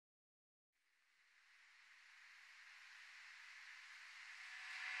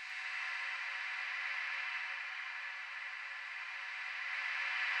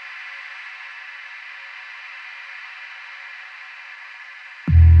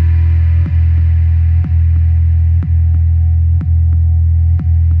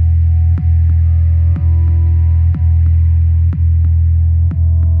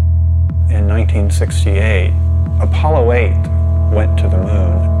1968, Apollo 8 went to the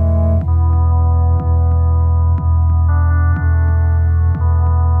moon.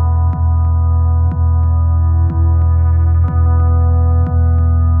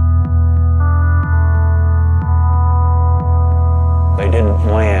 They didn't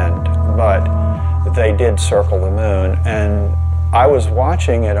land, but they did circle the moon. And I was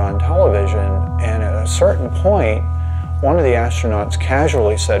watching it on television, and at a certain point, one of the astronauts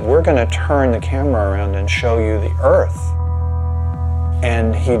casually said, "We're going to turn the camera around and show you the Earth."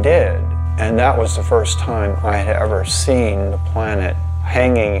 And he did. And that was the first time I had ever seen the planet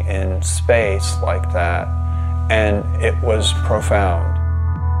hanging in space like that. And it was profound.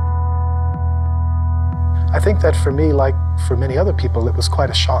 I think that for me, like for many other people, it was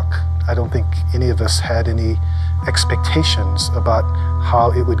quite a shock. I don't think any of us had any expectations about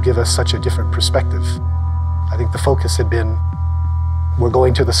how it would give us such a different perspective. I think the focus had been, we're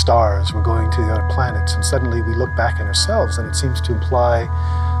going to the stars, we're going to the other planets, and suddenly we look back at ourselves and it seems to imply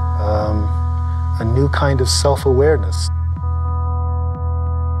a new kind of self-awareness.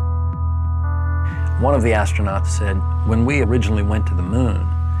 One of the astronauts said, when we originally went to the moon,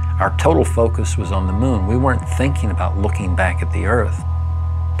 our total focus was on the moon. We weren't thinking about looking back at the Earth.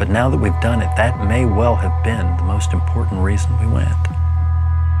 But now that we've done it, that may well have been the most important reason we went.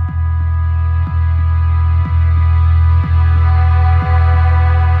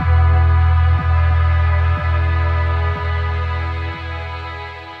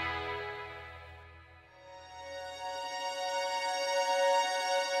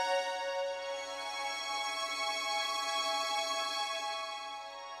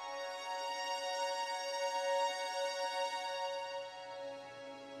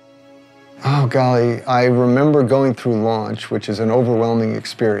 Oh, golly, I remember going through launch, which is an overwhelming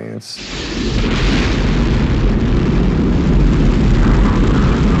experience.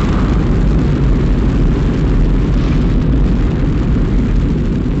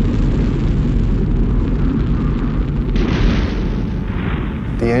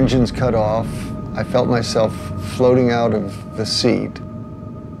 The engines cut off. I felt myself floating out of the seat.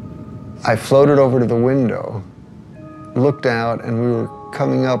 I floated over to the window, looked out, and we were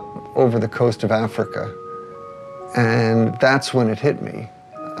coming up over the coast of Africa. And that's when it hit me.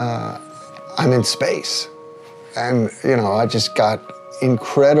 I'm in space. And, you know, I just got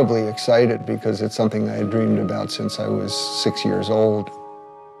incredibly excited because it's something I had dreamed about since I was 6 years old.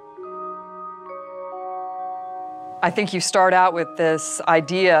 I think you start out with this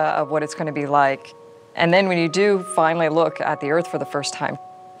idea of what it's going to be like. And then when you do finally look at the Earth for the first time,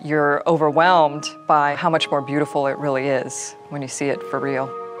 you're overwhelmed by how much more beautiful it really is when you see it for real.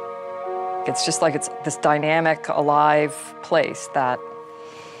 It's just like it's this dynamic, alive place that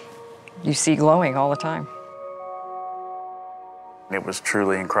you see glowing all the time. It was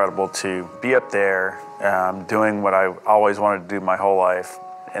truly incredible to be up there doing what I always wanted to do my whole life,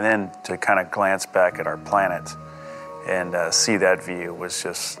 and then to kind of glance back at our planet and see that view was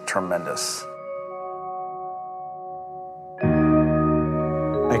just tremendous.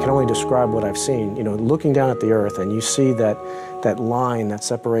 I can only describe what I've seen. You know, looking down at the Earth and you see that line that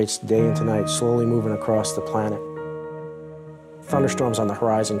separates day into night slowly moving across the planet. Thunderstorms on the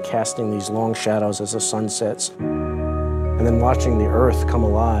horizon casting these long shadows as the sun sets. And then watching the Earth come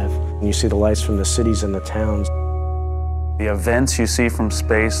alive. And you see the lights from the cities and the towns. The events you see from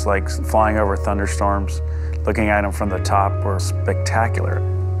space, like flying over thunderstorms, looking at them from the top, were spectacular.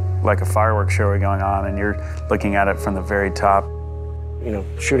 Like a fireworks show going on and you're looking at it from the very top. You know,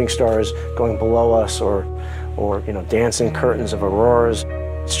 shooting stars going below us, or you know, dancing curtains of auroras.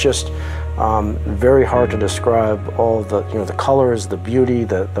 It's just very hard to describe all the, you know, the colors, the beauty,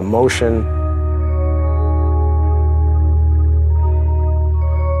 the motion.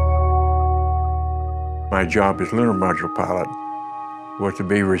 My job as lunar module pilot was to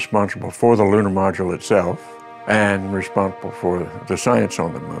be responsible for the lunar module itself and responsible for the science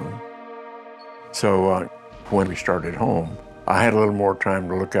on the moon. So when we started home, I had a little more time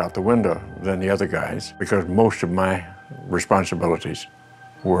to look out the window than the other guys because most of my responsibilities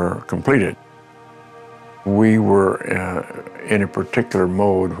were completed. We were in a particular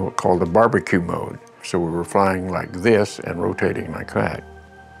mode called the barbecue mode. So we were flying like this and rotating like that.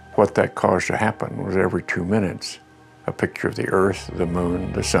 What that caused to happen was every 2 minutes, a picture of the Earth, the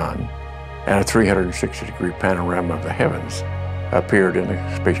moon, the sun, and a 360-degree panorama of the heavens appeared in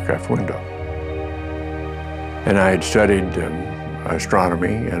the spacecraft window. And I had studied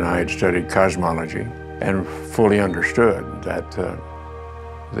astronomy and I had studied cosmology and fully understood that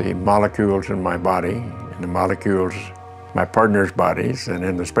the molecules in my body and the molecules in my partner's bodies and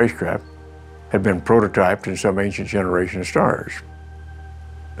in the spacecraft had been prototyped in some ancient generation of stars.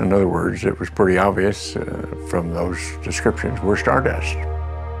 In other words, it was pretty obvious from those descriptions, we're stardust.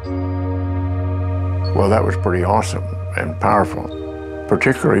 Well, that was pretty awesome and powerful,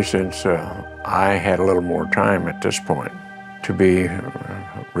 particularly since I had a little more time at this point to be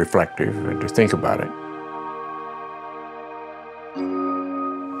reflective and to think about it.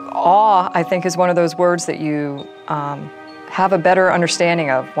 Awe, I think, is one of those words that you have a better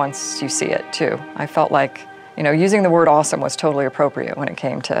understanding of once you see it, too. I felt like, you know, using the word awesome was totally appropriate when it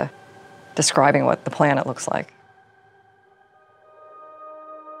came to describing what the planet looks like.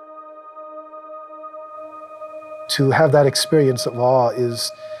 To have that experience of awe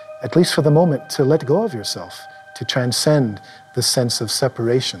is, at least for the moment, to let go of yourself, to transcend the sense of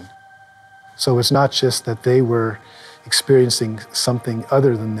separation. So it's not just that they were experiencing something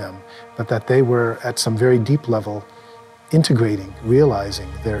other than them, but that they were at some very deep level integrating, realizing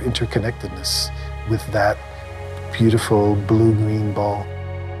their interconnectedness with that beautiful blue-green ball.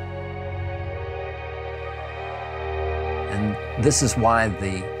 And this is why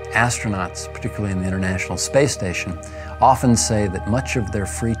the astronauts, particularly in the International Space Station, often say that much of their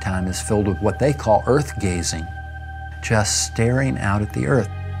free time is filled with what they call Earth gazing, just staring out at the Earth.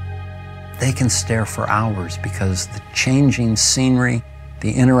 They can stare for hours because the changing scenery,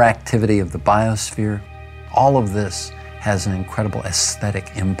 the interactivity of the biosphere, all of this has an incredible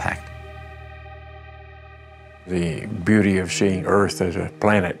aesthetic impact. The beauty of seeing Earth as a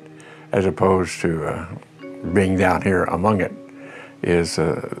planet, as opposed to being down here among it, is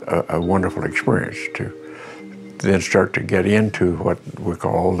a wonderful experience to then start to get into what we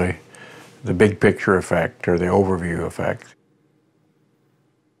call the big picture effect or the overview effect.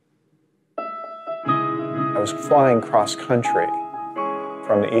 I was flying cross country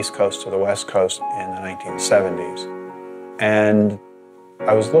from the East Coast to the West Coast in the 1970s. And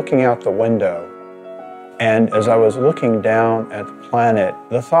I was looking out the window, and as I was looking down at the planet,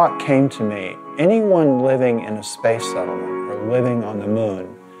 the thought came to me, anyone living in a space settlement or living on the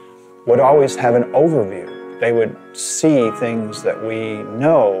moon would always have an overview. They would see things that we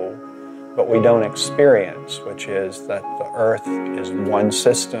know, but we don't experience, which is that the Earth is one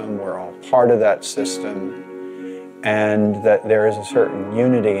system, we're all part of that system, and that there is a certain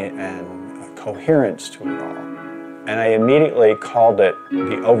unity and a coherence to it all. And I immediately called it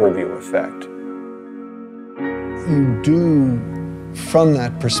the overview effect. You do, from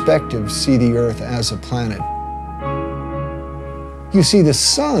that perspective, see the Earth as a planet. You see the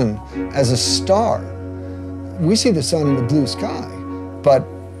sun as a star. We see the sun in the blue sky, but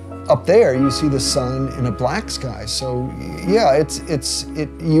up there you see the sun in a black sky. So yeah,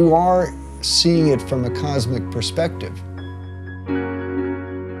 you are seeing it from a cosmic perspective.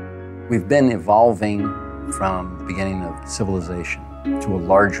 We've been evolving from the beginning of civilization to a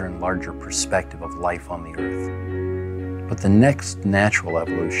larger and larger perspective of life on the Earth. But the next natural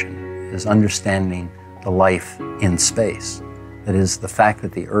evolution is understanding the life in space. That is, the fact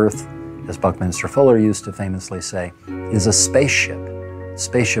that the Earth, as Buckminster Fuller used to famously say, is a spaceship,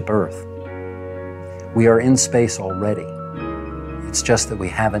 Spaceship Earth. We are in space already. It's just that we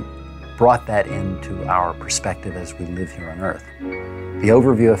haven't brought that into our perspective as we live here on Earth. The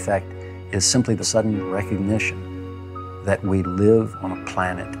overview effect is simply the sudden recognition that we live on a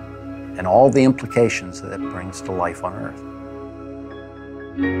planet and all the implications that it brings to life on Earth.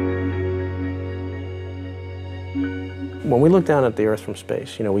 When we look down at the Earth from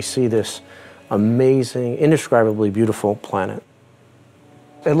space, you know, we see this amazing, indescribably beautiful planet.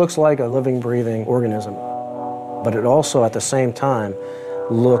 It looks like a living, breathing organism, but it also, at the same time,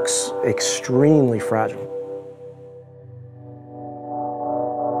 looks extremely fragile.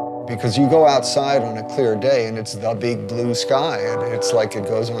 Because you go outside on a clear day and it's the big blue sky, and it's like it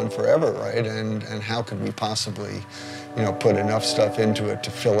goes on forever, right? And how could we possibly, you know, put enough stuff into it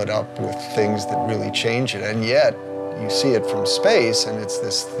to fill it up with things that really change it? And yet, you see it from space, and it's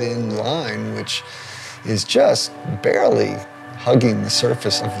this thin line which is just barely hugging the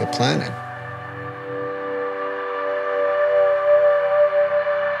surface of the planet.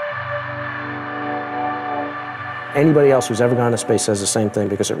 Anybody else who's ever gone to space says the same thing,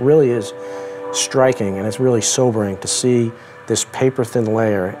 because it really is striking and it's really sobering to see this paper-thin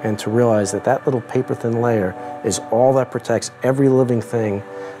layer and to realize that that little paper-thin layer is all that protects every living thing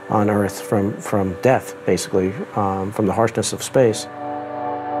on Earth from death, basically, from the harshness of space.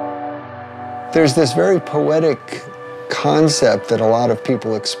 There's this very poetic concept that a lot of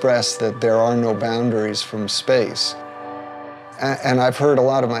people express, that there are no boundaries from space. And I've heard a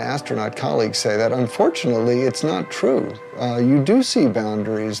lot of my astronaut colleagues say that. Unfortunately, it's not true. You do see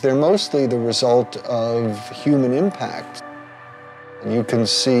boundaries. They're mostly the result of human impact. You can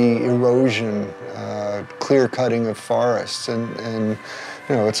see erosion, clear cutting of forests, and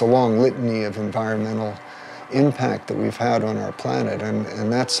you know, it's a long litany of environmental impact that we've had on our planet,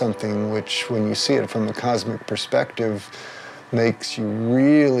 and that's something which, when you see it from a cosmic perspective, makes you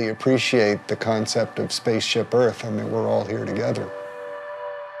really appreciate the concept of spaceship Earth. I mean, we're all here together.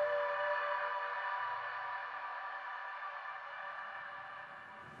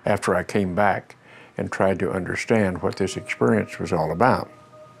 After I came back and tried to understand what this experience was all about,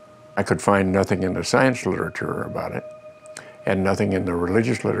 I could find nothing in the science literature about it and nothing in the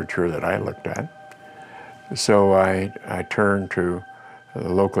religious literature that I looked at. So I turned to the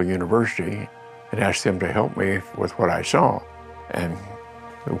local university and asked them to help me with what I saw. And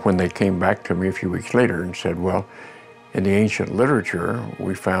when they came back to me a few weeks later and said, well, in the ancient literature,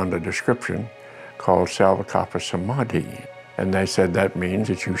 we found a description called Salvakapa Samadhi. And they said that means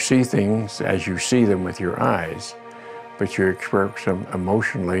that you see things as you see them with your eyes, but you experience them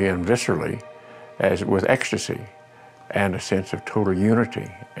emotionally and viscerally as with ecstasy and a sense of total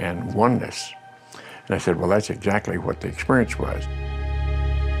unity and oneness. And I said, well, that's exactly what the experience was.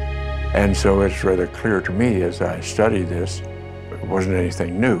 And so it's rather clear to me as I study this, it wasn't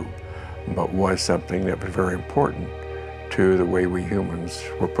anything new, but was something that was very important to the way we humans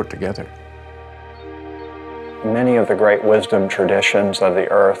were put together. Many of the great wisdom traditions of the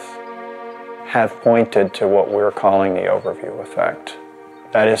earth have pointed to what we're calling the overview effect.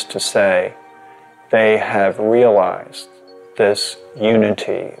 That is to say, they have realized this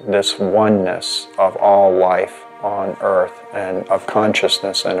unity, this oneness of all life on earth and of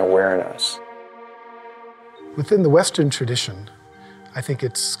consciousness and awareness. Within the Western tradition, I think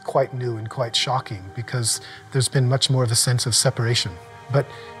it's quite new and quite shocking because there's been much more of a sense of separation. But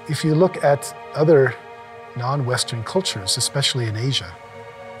if you look at other non-Western cultures, especially in Asia,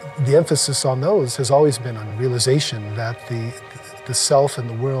 the emphasis on those has always been on realization that the self and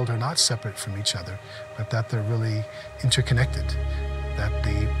the world are not separate from each other, but that they're really interconnected, that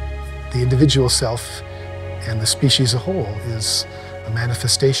the individual self and the species as a whole is a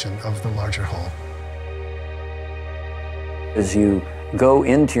manifestation of the larger whole. As you go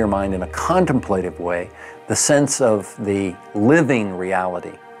into your mind in a contemplative way, the sense of the living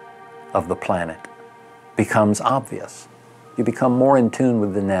reality of the planet becomes obvious. You become more in tune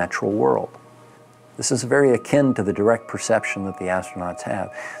with the natural world. This is very akin to the direct perception that the astronauts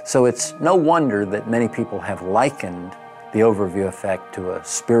have. So it's no wonder that many people have likened the overview effect to a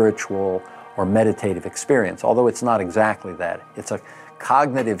spiritual or meditative experience, although it's not exactly that. It's a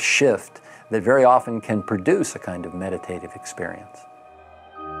cognitive shift that very often can produce a kind of meditative experience.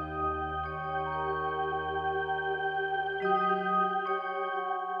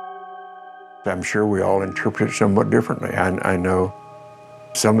 I'm sure we all interpret it somewhat differently. I know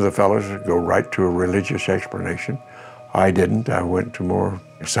some of the fellows go right to a religious explanation. I didn't. I went to more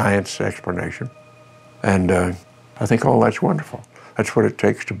science explanation. And I think all that's wonderful. That's what it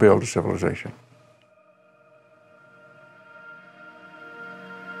takes to build a civilization.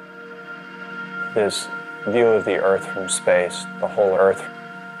 This view of the Earth from space, the whole Earth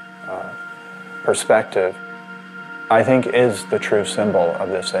perspective, I think is the true symbol of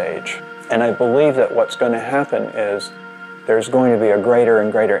this age. And I believe that what's going to happen is there's going to be a greater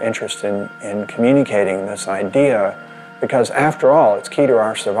and greater interest in communicating this idea, because after all, it's key to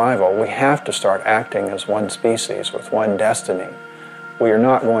our survival. We have to start acting as one species with one destiny. We are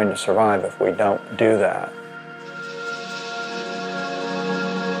not going to survive if we don't do that.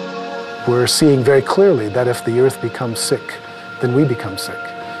 We're seeing very clearly that if the Earth becomes sick, then we become sick.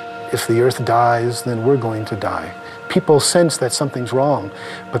 If the Earth dies, then we're going to die. People sense that something's wrong,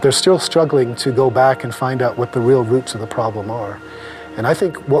 but they're still struggling to go back and find out what the real roots of the problem are. And I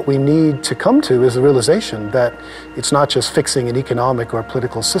think what we need to come to is the realization that it's not just fixing an economic or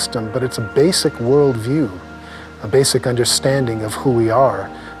political system, but it's a basic worldview, a basic understanding of who we are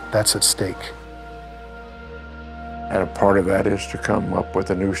that's at stake. And a part of that is to come up with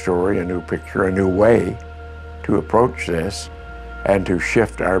a new story, a new picture, a new way to approach this and to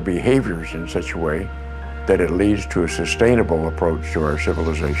shift our behaviors in such a way that it leads to a sustainable approach to our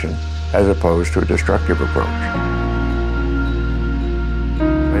civilization as opposed to a destructive approach.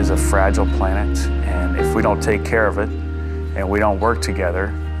 It is a fragile planet, and if we don't take care of it and we don't work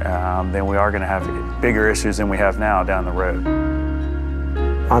together, then we are going to have bigger issues than we have now down the road.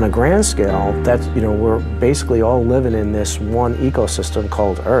 On a grand scale, that's, we're basically all living in this one ecosystem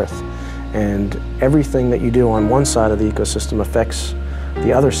called Earth. And everything that you do on one side of the ecosystem affects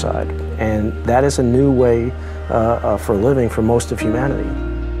the other side. And that is a new way for living for most of humanity.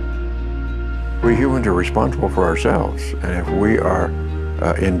 We humans are responsible for ourselves. And if we are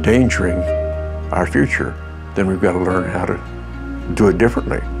endangering our future, then we've got to learn how to do it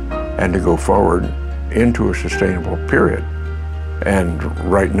differently and to go forward into a sustainable period. And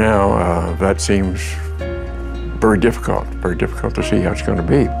right now, that seems very difficult to see how it's going to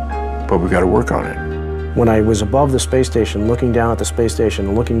be, but we've got to work on it. When I was above the space station, looking down at the space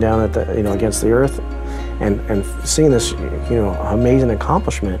station, looking down at the, against the Earth, and seeing this, amazing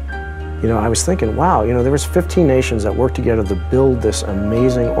accomplishment, I was thinking, wow, there was 15 nations that worked together to build this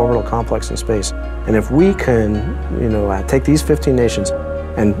amazing orbital complex in space. And if we can, take these 15 nations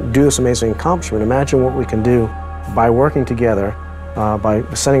and do this amazing accomplishment, imagine what we can do by working together, by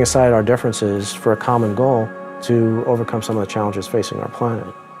setting aside our differences for a common goal to overcome some of the challenges facing our planet.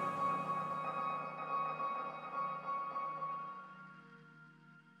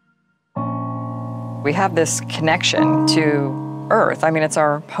 We have this connection to Earth. I mean, it's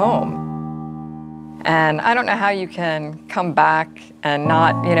our home. And I don't know how you can come back and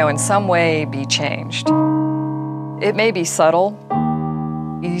not, in some way be changed. It may be subtle.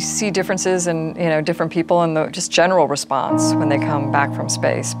 You see differences in, different people and the just general response when they come back from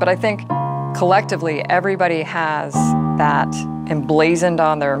space. But I think collectively, everybody has that emblazoned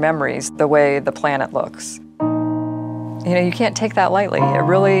on their memories, the way the planet looks. You can't take that lightly. It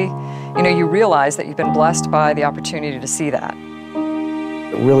really, you realize that you've been blessed by the opportunity to see that.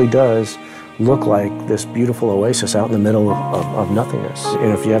 It really does look like this beautiful oasis out in the middle of nothingness.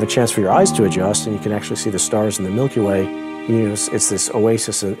 If you have a chance for your eyes to adjust and you can actually see the stars in the Milky Way, it's this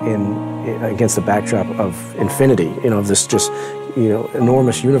oasis against the backdrop of infinity, of this just,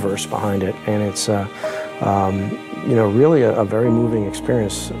 enormous universe behind it. And it's, really a very moving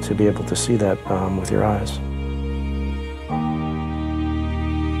experience to be able to see that with your eyes.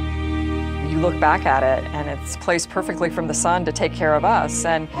 You look back at it and it's placed perfectly from the sun to take care of us,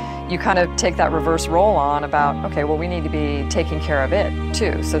 and you kind of take that reverse role on about, okay, well, we need to be taking care of it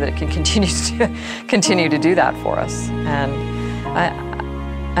too, so that it can continue to do that for us. And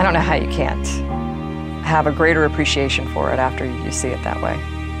I don't know how you can't have a greater appreciation for it after you see it that way.